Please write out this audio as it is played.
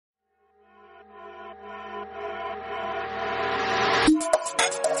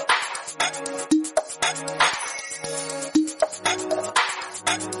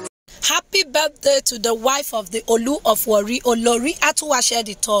birthday to the wife of the Olu of Warri Olori Atuwatse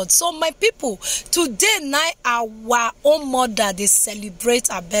the third. So my people, today night our own mother they celebrate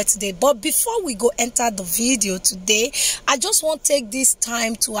her birthday. But before we go enter the video today, I just want to take this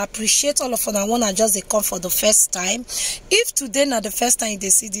time to appreciate all of you. I want to just come for the first time. If today not the first time they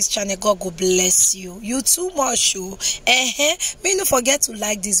see this channel, God go bless you. You too much. May not forget to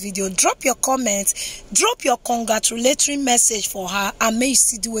like this video, drop your comment, drop your congratulatory message for her, and may you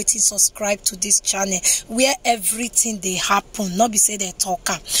still do it and subscribe to this channel where everything they happen, not be say they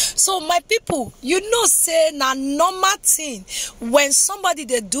talker. So my people, you know say na normal thing when somebody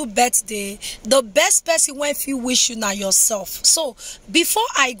they do birthday, the best person when you wish you now yourself. So before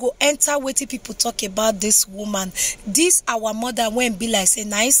I go enter what people talk about this woman, this our mother when be like say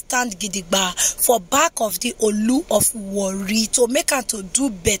na stand gidigba for back of the Olu of Warri to make her to do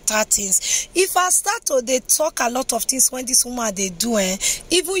better things. If I start to they talk a lot of things when this woman they do,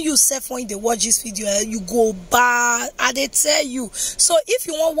 even you self when they watch this video, you go bad, and they tell you. So if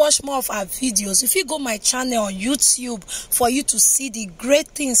you want to watch more of our videos, if you go my channel on YouTube for you to see the great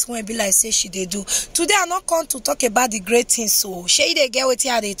things when be like say she they do. Today I'm not going to talk about the great things, so she they get what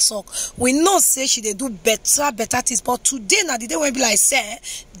here they talk. We know say she they do better things, but today now the day when be like say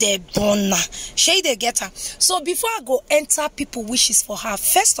they born she they get her. So before I go enter people wishes for her,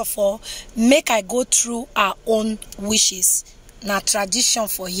 first of all make I go through our own wishes. Na tradition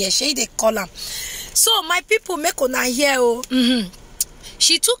for here, she they call them. So my people make una here.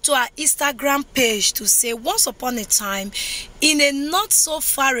 She took to her Instagram page to say, once upon a time, in a not so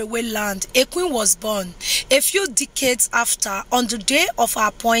far away land, a queen was born. A few decades after, on the day of her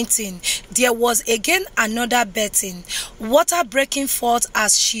appointing, there was again another birthing, water breaking forth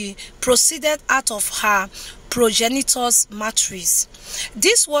as she proceeded out of her progenitor's matrix.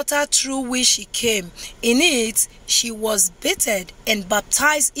 This water through which she came, in it she was bathed and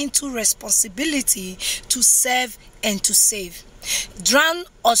baptized into responsibility to serve and to save. Drown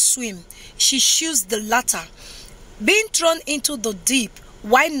or swim, she chose the latter, being thrown into the deep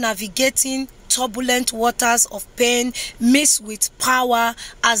while navigating turbulent waters of pain mixed with power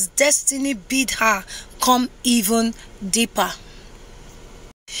as destiny bid her come even deeper.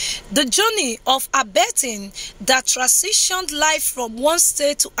 The journey of a birthing that transitioned life from one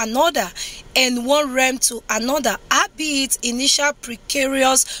state to another and one realm to another, albeit initial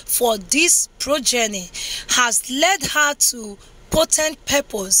precarious for this progeny, has led her to potent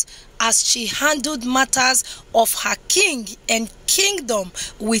purpose as she handled matters of her king and kingdom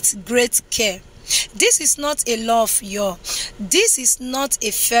with great care. This is not a love yore. This is not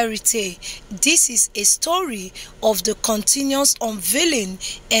a fairy tale. This is a story of the continuous unveiling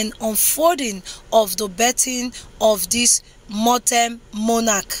and unfolding of the birthing of this mortal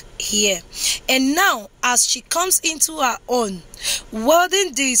monarch here. And now, as she comes into her own,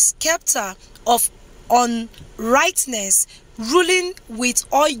 wielding the scepter of unrightness, ruling with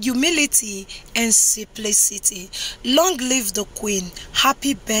all humility and simplicity. Long live the queen.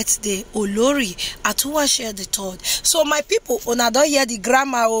 Happy birthday, Olori Atuwatse the third. So my people, una don't hear the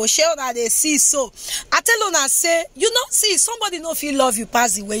grammar or share una they see. So I tell una say, you know, see somebody know if you love you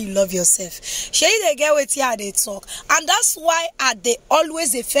past the way you love yourself. Share they get with here they talk, and that's why they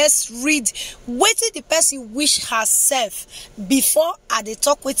always the first read waiting the person wish herself before they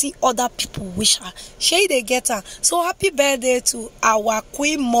talk with the other people wish her. Share they get her. So happy birthday to our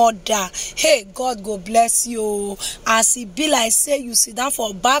queen mother. Hey, God go bless you. As it be like say you sit down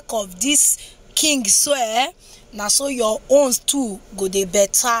for back of this king, so now so your own too go dey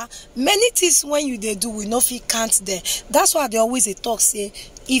better. Many things when you they do we no fit count there. That's why they always they talk say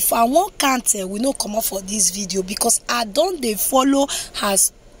if I won't count we no come up for this video, because I don't they follow her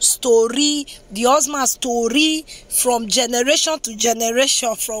story, the husband's story from generation to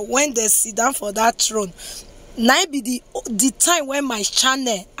generation, from when they sit down for that throne. Now be the time when my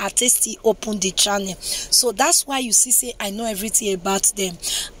channel artistic open the channel. So that's why you see say I know everything about them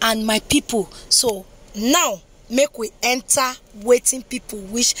and my people. So now make we enter waiting people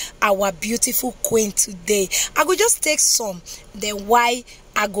wish our beautiful queen today. I go just take some, then why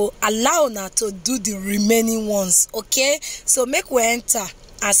I go allow her to do the remaining ones. Okay, so make we enter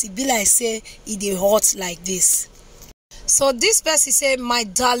as it be like say it dey hot like this. So this person say, my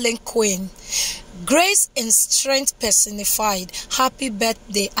darling queen, grace and strength personified. Happy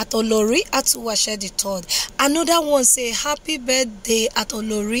birthday at Olori Atuwatse the third. Another one say, happy birthday at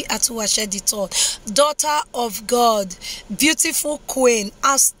Olori Atuwatse the third. Daughter of God, beautiful queen,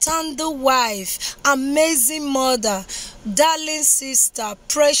 outstanding wife, amazing mother, darling sister,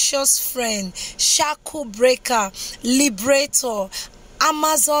 precious friend, shackle breaker, liberator,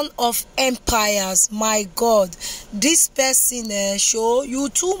 Amazon of empires. My God, this person show you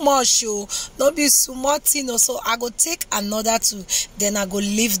too much show, no be small thing. So I go take another two, then I go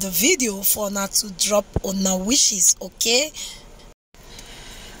leave the video for now to drop on our wishes. Okay,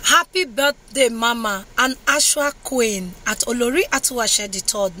 happy birthday mama and Ashwa Queen at Olori Atuwatse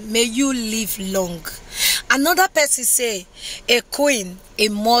III. May you live long. Another person say a queen, a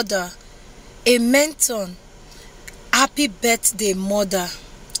mother, a mentor. Happy birthday mother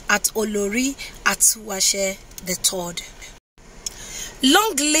at Olori Atuwatse III.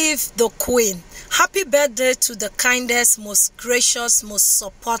 Long live the queen. Happy birthday to the kindest, most gracious, most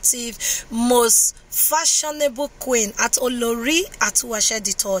supportive, most fashionable queen at Olori Atuwatse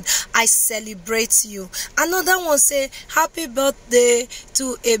III. I celebrate you. Another one say happy birthday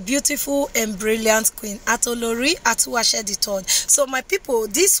to a beautiful and brilliant queen at Olori Atuwatse III. So my people,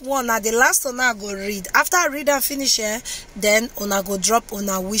 this one are the last one I go read. After I read and finish here, then I go drop on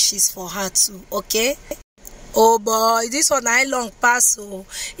our wishes for her too. Okay. Oh boy, this one I long pass. Oh,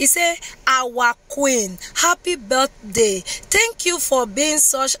 he say, our queen, happy birthday. Thank you for being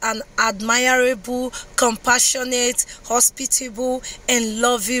such an admirable, compassionate, hospitable, and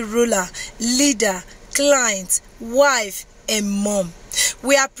loving ruler, leader, client, wife, and mom.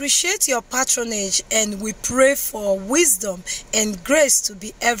 We appreciate your patronage and we pray for wisdom and grace to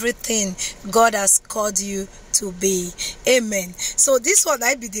be everything God has called you to be. Amen. So this one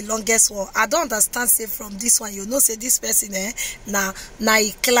I be the longest one. I don't understand say from this one, you know, say this person na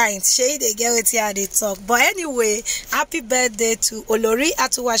a client. She they get it here they talk. But anyway, happy birthday to Olori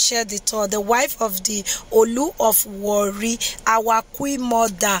Atuwatse III, the wife of the Olu of Warri, our queen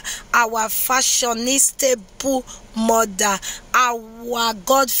mother, our fashionista mother, our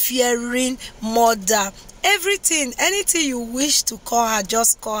God-fearing mother. Everything, anything you wish to call her,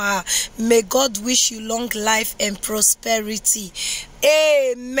 just call her. May God wish you long life and prosperity.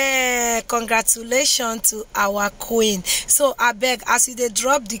 Amen. Congratulations to our queen. So I beg, as you they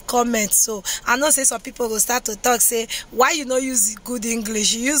drop the comments, so I know say some people will start to talk, say why you not use good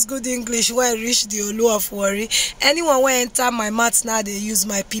English? You use good English when I reach the Olu of Warri. Anyone when enter my mouth now, they use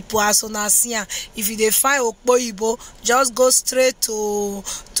my people as soon as if you they find Okpoyibo, just go straight to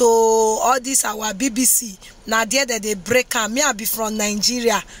all this our BBC. Now there that they break her. Me I be from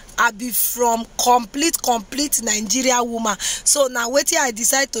Nigeria. I be from complete Nigeria woman. So now what I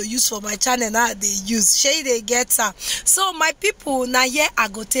decide to use for my channel now they use. Shey they get her. So my people, now here I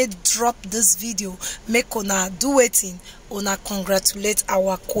go to drop this video. Make una do waiting. Una congratulate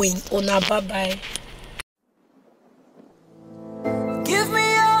our queen. Una bye bye. Give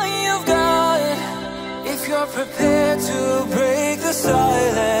me all you've got if you're prepared to break the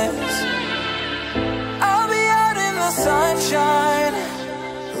silence. I'll be out in the sunshine,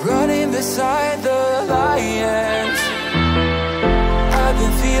 running beside the lions. I've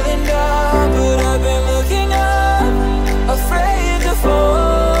been feeling down, but I've been looking up, afraid to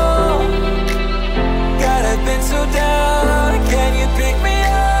fall. God, I've been so down, can you pick me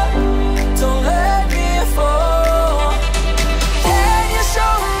up? Don't let me fall. Can you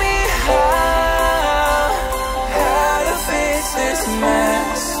show me how to fix this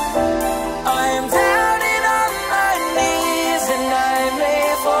mess? I am down on my knees and I may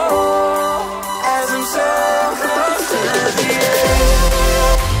fall as I'm so close to the edge.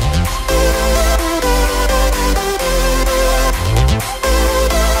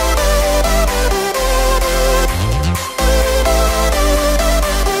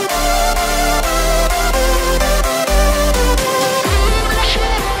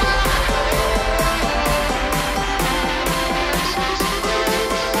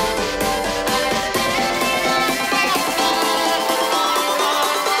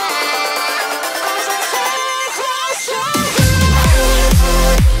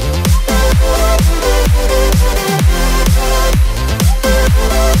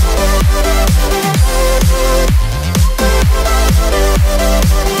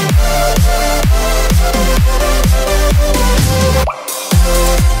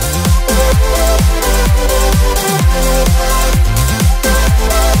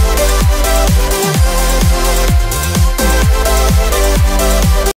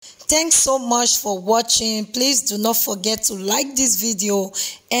 Thanks so much for watching. Please do not forget to like this video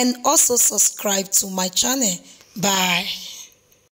and also subscribe to my channel. Bye.